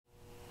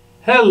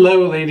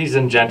Hello ladies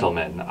and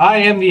gentlemen, I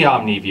am the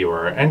Omni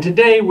viewer, and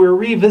today we're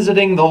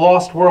revisiting the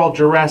Lost World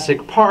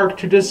Jurassic Park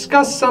to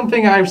discuss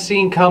something I've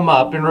seen come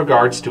up in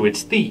regards to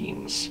its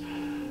themes.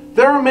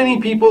 There are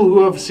many people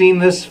who have seen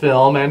this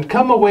film and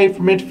come away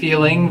from it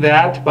feeling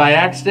that, by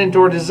accident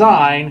or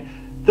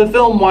design, the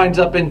film winds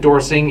up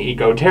endorsing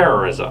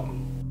eco-terrorism.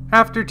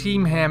 After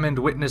Team Hammond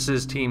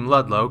witnesses Team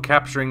Ludlow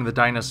capturing the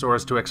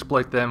dinosaurs to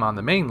exploit them on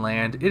the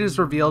mainland, it is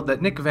revealed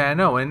that Nick Van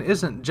Owen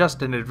isn't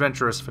just an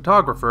adventurous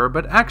photographer,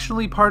 but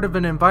actually part of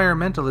an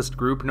environmentalist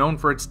group known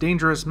for its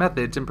dangerous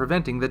methods in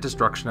preventing the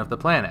destruction of the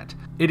planet.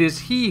 It is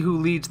he who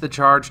leads the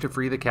charge to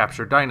free the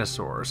captured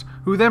dinosaurs,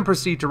 who then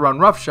proceed to run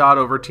roughshod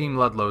over Team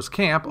Ludlow's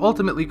camp,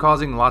 ultimately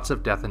causing lots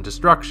of death and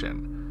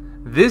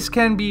destruction. This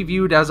can be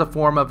viewed as a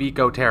form of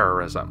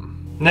eco-terrorism.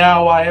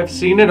 Now, I have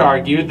seen it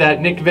argued that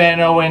Nick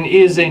Van Owen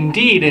is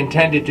indeed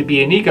intended to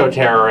be an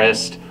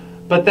eco-terrorist,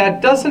 but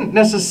that doesn't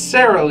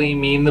necessarily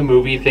mean the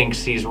movie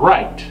thinks he's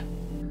right.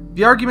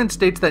 The argument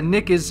states that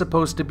Nick is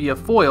supposed to be a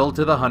foil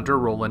to the hunter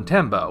Roland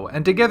Tembo,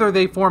 and together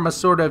they form a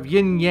sort of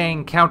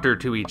yin-yang counter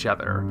to each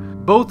other.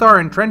 Both are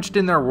entrenched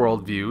in their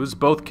worldviews,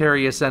 both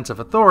carry a sense of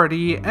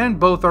authority, and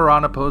both are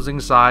on opposing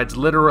sides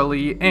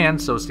literally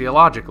and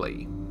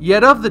sociologically.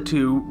 Yet of the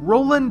two,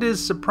 Roland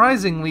is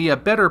surprisingly a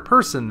better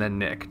person than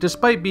Nick,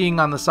 despite being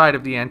on the side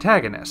of the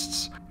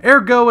antagonists.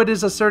 Ergo, it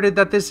is asserted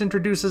that this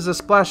introduces a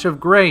splash of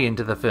gray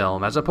into the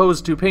film, as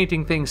opposed to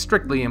painting things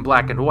strictly in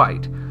black and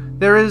white.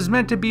 There is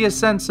meant to be a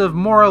sense of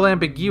moral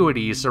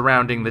ambiguity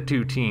surrounding the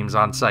two teams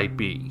on Site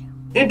B.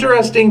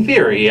 Interesting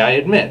theory, I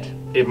admit.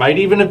 It might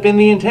even have been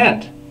the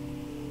intent.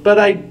 But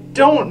I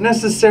don't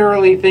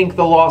necessarily think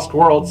The Lost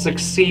World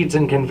succeeds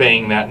in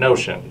conveying that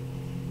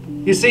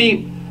notion. You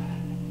see,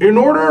 in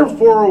order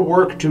for a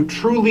work to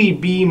truly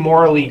be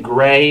morally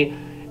gray,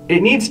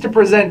 it needs to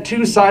present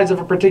two sides of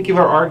a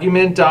particular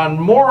argument on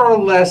more or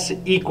less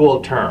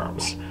equal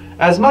terms.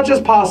 As much as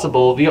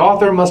possible, the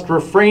author must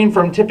refrain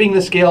from tipping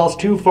the scales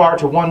too far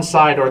to one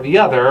side or the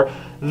other,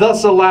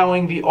 thus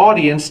allowing the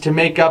audience to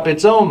make up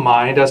its own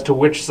mind as to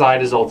which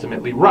side is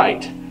ultimately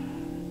right.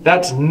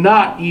 That's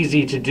not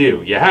easy to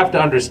do, you have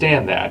to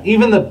understand that.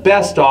 Even the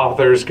best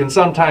authors can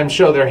sometimes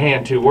show their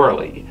hand too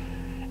early.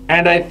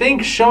 And I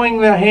think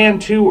showing the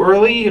hand too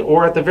early,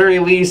 or at the very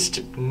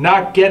least,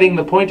 not getting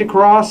the point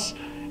across,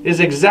 is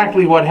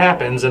exactly what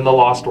happens in The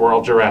Lost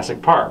World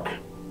Jurassic Park.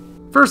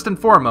 First and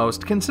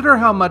foremost, consider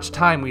how much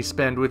time we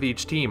spend with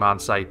each team on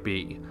Site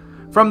B.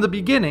 From the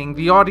beginning,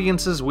 the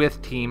audience is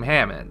with Team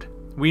Hammond.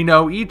 We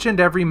know each and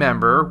every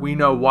member, we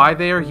know why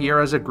they are here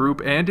as a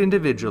group and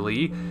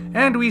individually,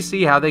 and we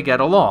see how they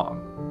get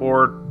along.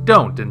 Or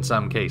don't in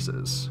some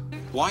cases.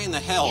 Why in the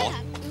hell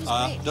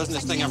doesn't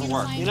this thing ever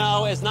work? You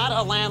know, it's not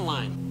a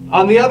landline.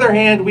 On the other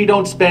hand, we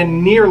don't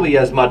spend nearly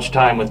as much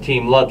time with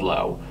Team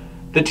Ludlow.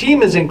 The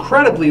team is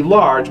incredibly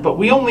large, but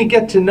we only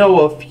get to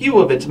know a few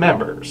of its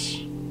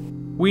members.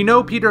 We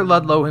know Peter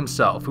Ludlow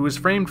himself, who is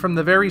framed from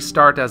the very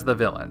start as the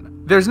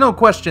villain. There's no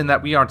question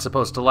that we aren't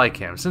supposed to like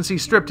him, since he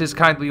stripped his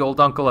kindly old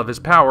uncle of his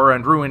power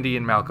and ruined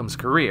Ian Malcolm's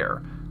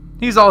career.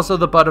 He's also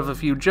the butt of a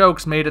few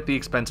jokes made at the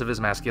expense of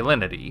his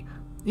masculinity.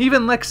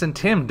 Even Lex and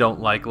Tim don't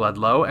like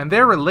Ludlow, and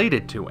they're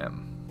related to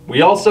him.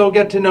 We also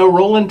get to know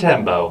Roland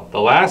Tembo, the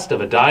last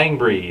of a dying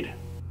breed.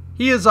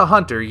 He is a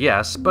hunter,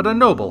 yes, but a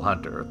noble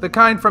hunter, the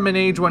kind from an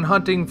age when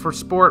hunting for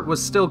sport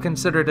was still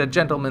considered a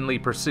gentlemanly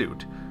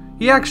pursuit.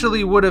 He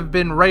actually would have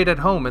been right at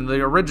home in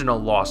the original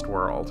Lost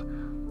World.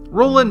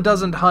 Roland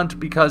doesn't hunt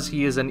because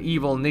he is an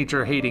evil,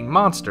 nature-hating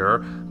monster,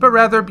 but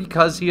rather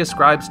because he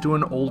ascribes to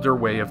an older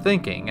way of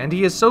thinking, and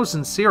he is so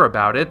sincere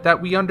about it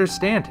that we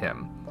understand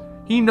him.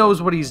 He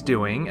knows what he's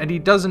doing, and he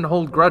doesn't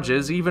hold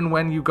grudges even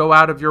when you go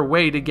out of your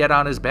way to get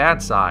on his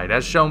bad side,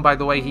 as shown by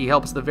the way he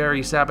helps the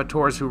very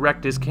saboteurs who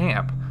wrecked his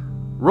camp.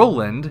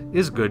 Roland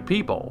is good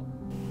people.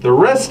 The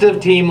rest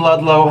of Team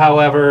Ludlow,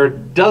 however,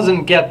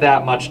 doesn't get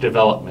that much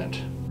development.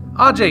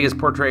 Ajay is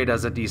portrayed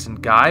as a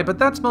decent guy, but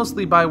that's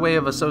mostly by way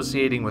of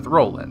associating with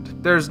Roland.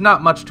 There's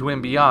not much to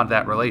him beyond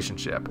that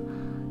relationship.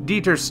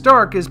 Dieter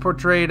Stark is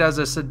portrayed as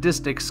a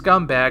sadistic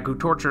scumbag who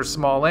tortures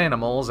small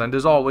animals and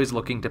is always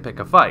looking to pick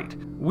a fight.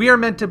 We are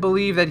meant to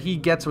believe that he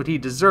gets what he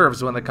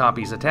deserves when the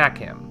compies attack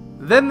him.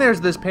 Then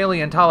there's this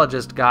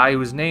paleontologist guy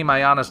whose name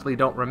I honestly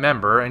don't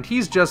remember, and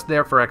he's just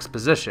there for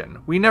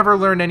exposition. We never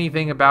learn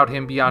anything about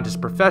him beyond his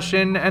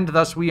profession, and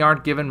thus we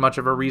aren't given much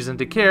of a reason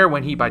to care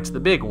when he bites the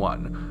big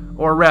one.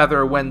 Or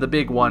rather, when the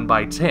big one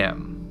bites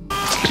him.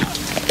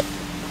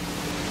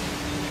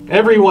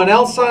 Everyone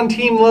else on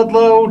Team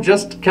Ludlow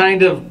just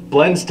kind of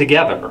blends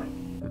together.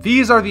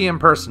 These are the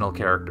impersonal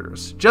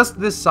characters, just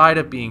this side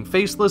of being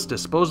faceless,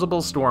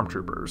 disposable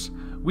stormtroopers.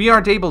 We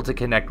aren't able to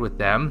connect with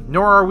them,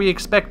 nor are we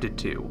expected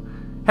to.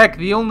 Heck,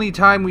 the only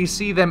time we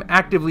see them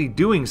actively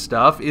doing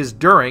stuff is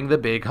during the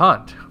big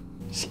hunt.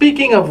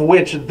 Speaking of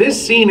which,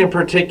 this scene in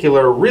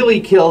particular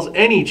really kills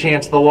any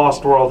chance the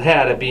Lost World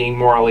had at being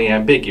morally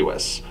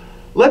ambiguous.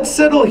 Let's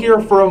settle here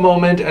for a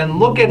moment and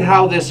look at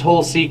how this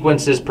whole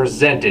sequence is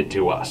presented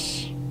to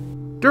us.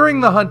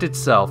 During the hunt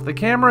itself, the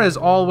camera is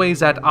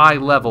always at eye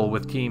level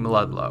with Team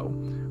Ludlow.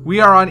 We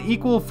are on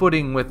equal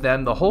footing with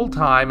them the whole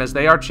time as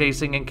they are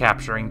chasing and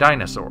capturing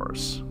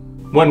dinosaurs.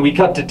 When we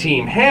cut to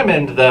Team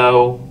Hammond,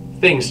 though,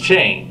 things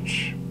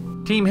change.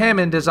 Team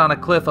Hammond is on a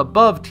cliff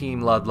above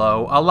Team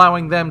Ludlow,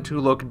 allowing them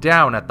to look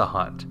down at the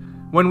hunt.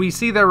 When we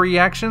see their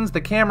reactions, the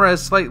camera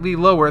is slightly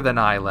lower than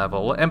eye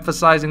level,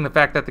 emphasizing the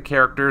fact that the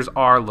characters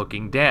are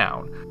looking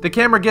down. The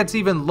camera gets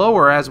even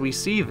lower as we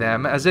see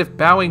them, as if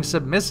bowing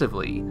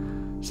submissively.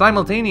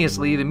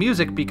 Simultaneously, the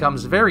music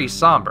becomes very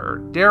somber,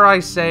 dare I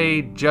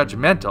say,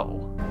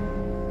 judgmental.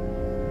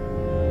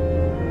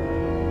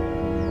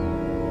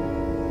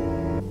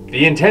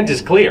 The intent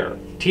is clear.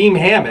 Team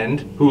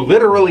Hammond, who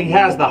literally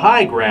has the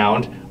high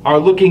ground, are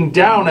looking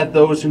down at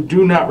those who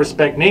do not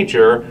respect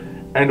nature,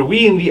 and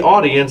we in the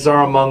audience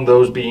are among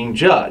those being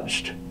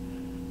judged.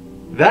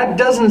 That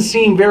doesn't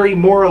seem very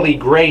morally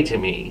gray to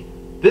me.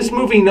 This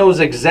movie knows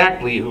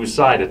exactly whose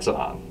side it's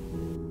on.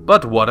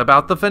 But what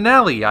about the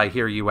finale, I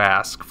hear you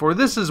ask, for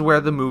this is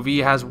where the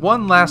movie has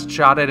one last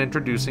shot at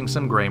introducing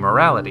some gray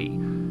morality.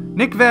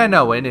 Nick Van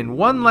Owen, in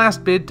one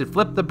last bid to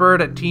flip the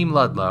bird at Team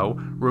Ludlow,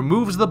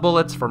 removes the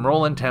bullets from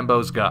Roland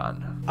Tembo's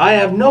gun. I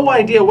have no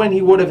idea when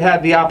he would have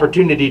had the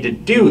opportunity to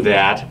do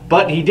that,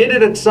 but he did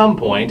it at some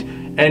point,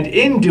 and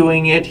in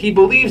doing it, he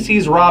believes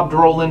he's robbed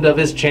Roland of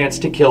his chance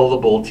to kill the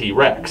bull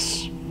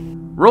T-Rex.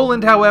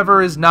 Roland,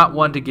 however, is not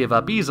one to give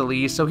up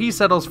easily, so he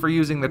settles for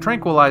using the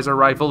tranquilizer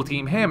rifle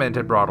Team Hammond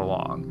had brought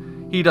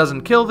along. He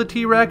doesn't kill the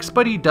T-Rex,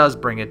 but he does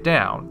bring it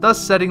down,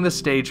 thus setting the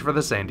stage for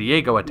the San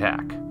Diego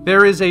attack.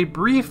 There is a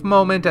brief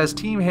moment as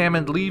Team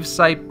Hammond leaves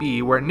Site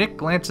B where Nick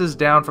glances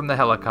down from the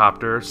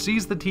helicopter,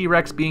 sees the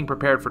T-Rex being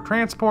prepared for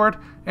transport,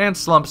 and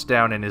slumps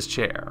down in his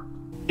chair.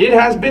 It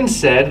has been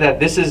said that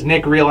this is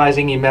Nick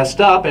realizing he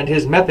messed up and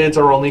his methods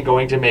are only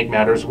going to make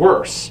matters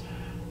worse.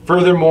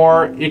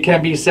 Furthermore, it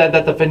can be said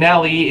that the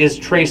finale is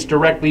traced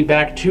directly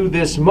back to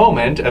this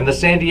moment, and the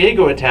San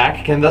Diego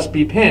attack can thus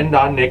be pinned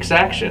on Nick's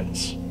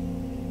actions.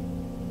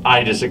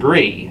 I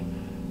disagree.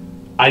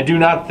 I do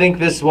not think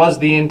this was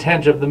the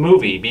intent of the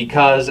movie,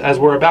 because, as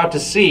we're about to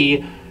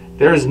see,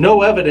 there is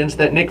no evidence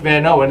that Nick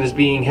Van Owen is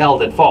being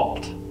held at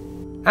fault.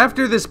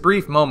 After this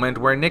brief moment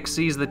where Nick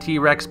sees the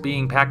T-Rex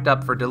being packed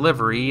up for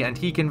delivery and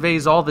he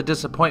conveys all the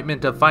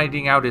disappointment of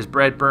finding out his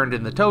bread burned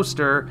in the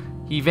toaster,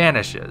 he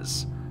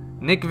vanishes.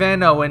 Nick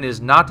Van Owen is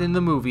not in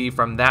the movie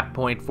from that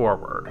point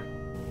forward.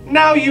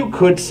 Now you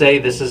could say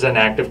this is an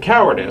act of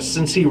cowardice,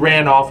 since he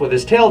ran off with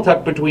his tail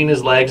tucked between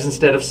his legs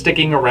instead of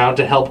sticking around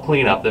to help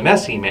clean up the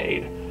mess he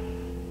made.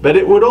 But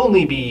it would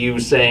only be you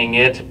saying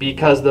it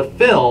because the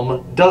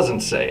film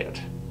doesn't say it.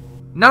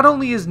 Not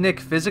only is Nick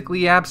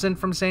physically absent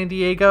from San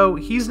Diego,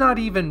 he's not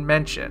even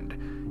mentioned.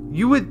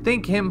 You would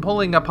think him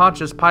pulling a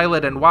Pontius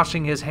Pilate and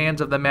washing his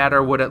hands of the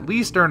matter would at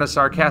least earn a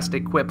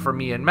sarcastic quip from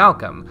me and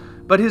Malcolm,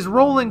 but his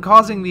role in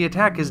causing the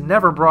attack is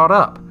never brought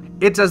up.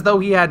 It's as though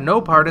he had no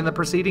part in the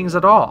proceedings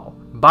at all.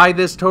 By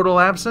this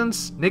total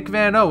absence, Nick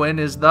Van Owen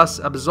is thus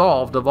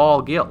absolved of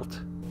all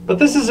guilt. But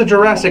this is a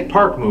Jurassic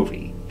Park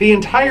movie. The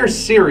entire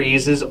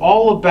series is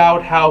all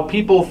about how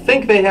people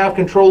think they have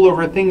control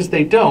over things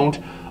they don't,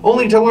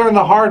 only to learn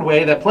the hard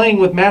way that playing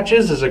with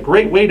matches is a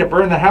great way to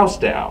burn the house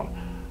down.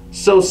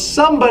 So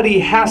somebody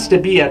has to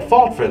be at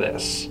fault for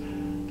this.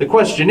 The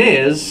question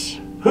is,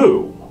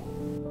 who?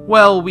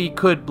 Well, we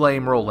could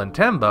blame Roland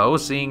Tembo,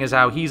 seeing as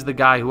how he's the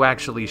guy who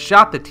actually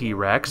shot the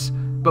T-Rex,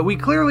 but we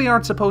clearly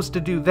aren't supposed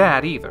to do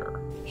that either.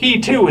 He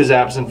too is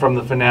absent from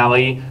the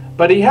finale,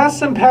 but he has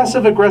some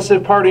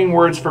passive-aggressive parting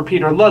words for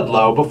Peter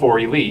Ludlow before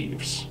he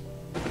leaves.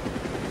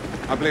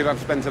 I believe I've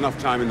spent enough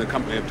time in the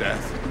company of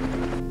death.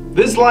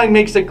 This line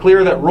makes it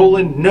clear that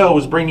Roland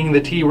knows bringing the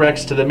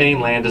T-Rex to the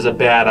mainland is a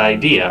bad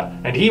idea,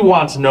 and he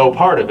wants no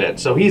part of it,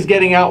 so he's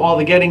getting out while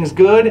the getting's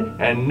good,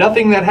 and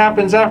nothing that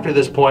happens after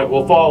this point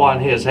will fall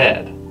on his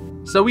head.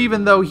 So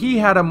even though he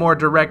had a more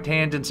direct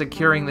hand in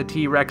securing the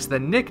T-Rex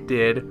than Nick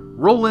did,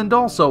 Roland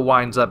also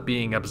winds up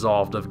being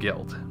absolved of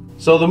guilt.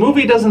 So the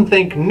movie doesn't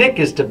think Nick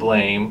is to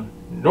blame,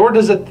 nor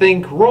does it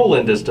think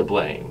Roland is to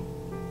blame.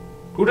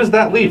 Who does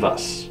that leave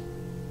us?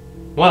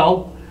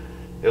 Well,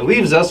 it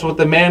leaves us with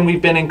the man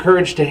we've been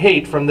encouraged to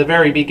hate from the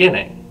very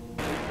beginning.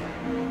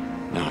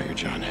 Now you're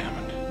John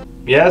Hammond.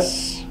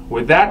 Yes,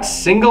 with that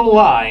single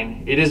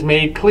line, it is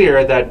made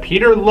clear that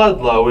Peter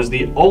Ludlow is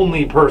the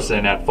only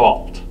person at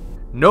fault.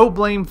 No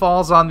blame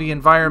falls on the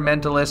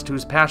environmentalist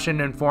whose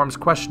passion informs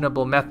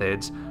questionable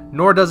methods,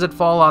 nor does it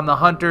fall on the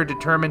hunter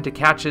determined to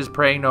catch his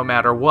prey no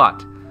matter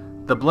what.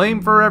 The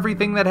blame for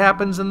everything that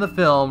happens in the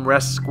film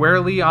rests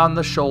squarely on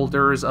the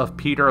shoulders of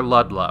Peter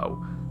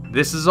Ludlow.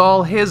 This is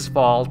all his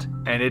fault,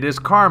 and it is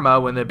karma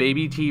when the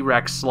baby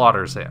T-Rex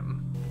slaughters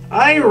him.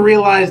 I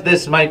realize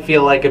this might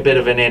feel like a bit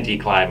of an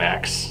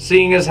anticlimax,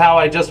 seeing as how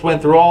I just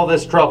went through all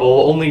this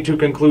trouble only to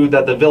conclude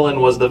that the villain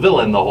was the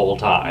villain the whole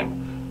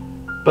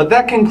time. But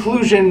that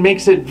conclusion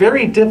makes it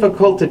very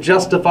difficult to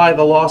justify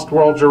The Lost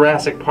World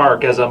Jurassic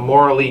Park as a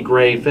morally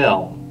gray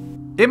film.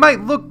 It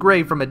might look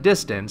gray from a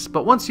distance,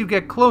 but once you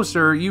get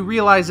closer, you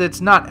realize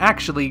it's not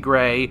actually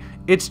gray,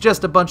 it's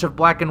just a bunch of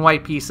black and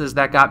white pieces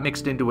that got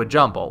mixed into a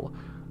jumble.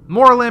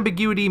 Moral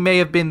ambiguity may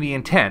have been the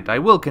intent, I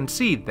will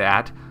concede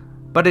that,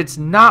 but it's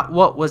not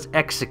what was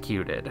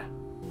executed.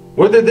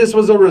 Whether this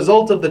was a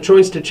result of the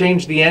choice to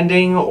change the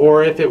ending,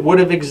 or if it would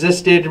have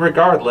existed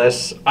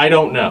regardless, I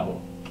don't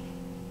know.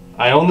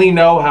 I only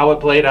know how it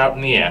played out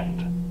in the end.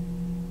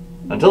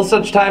 Until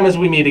such time as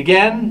we meet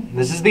again,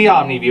 this is the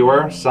Omni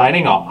Viewer,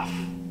 signing off.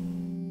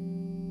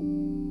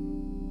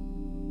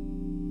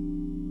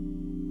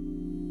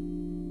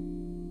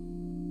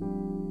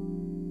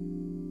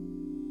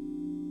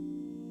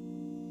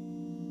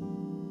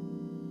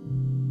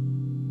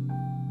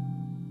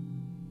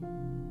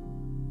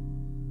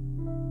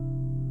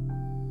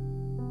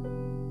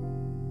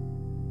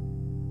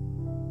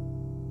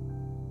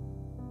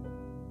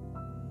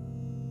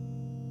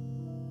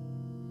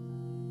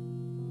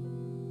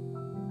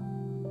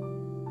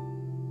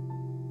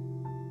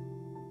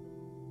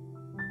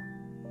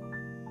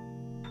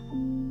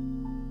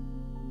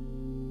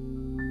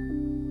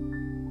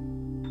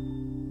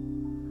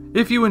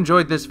 If you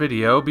enjoyed this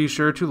video, be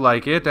sure to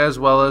like it, as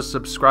well as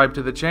subscribe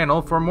to the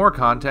channel for more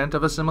content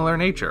of a similar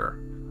nature.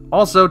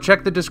 Also,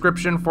 check the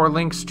description for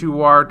links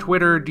to our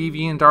Twitter,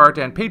 DeviantArt,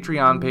 and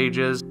Patreon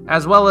pages,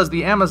 as well as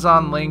the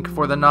Amazon link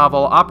for the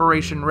novel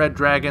Operation Red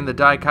Dragon: The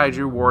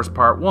Daikaiju Wars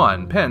Part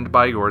 1, penned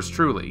by yours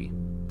truly.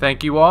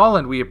 Thank you all,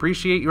 and we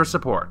appreciate your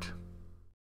support.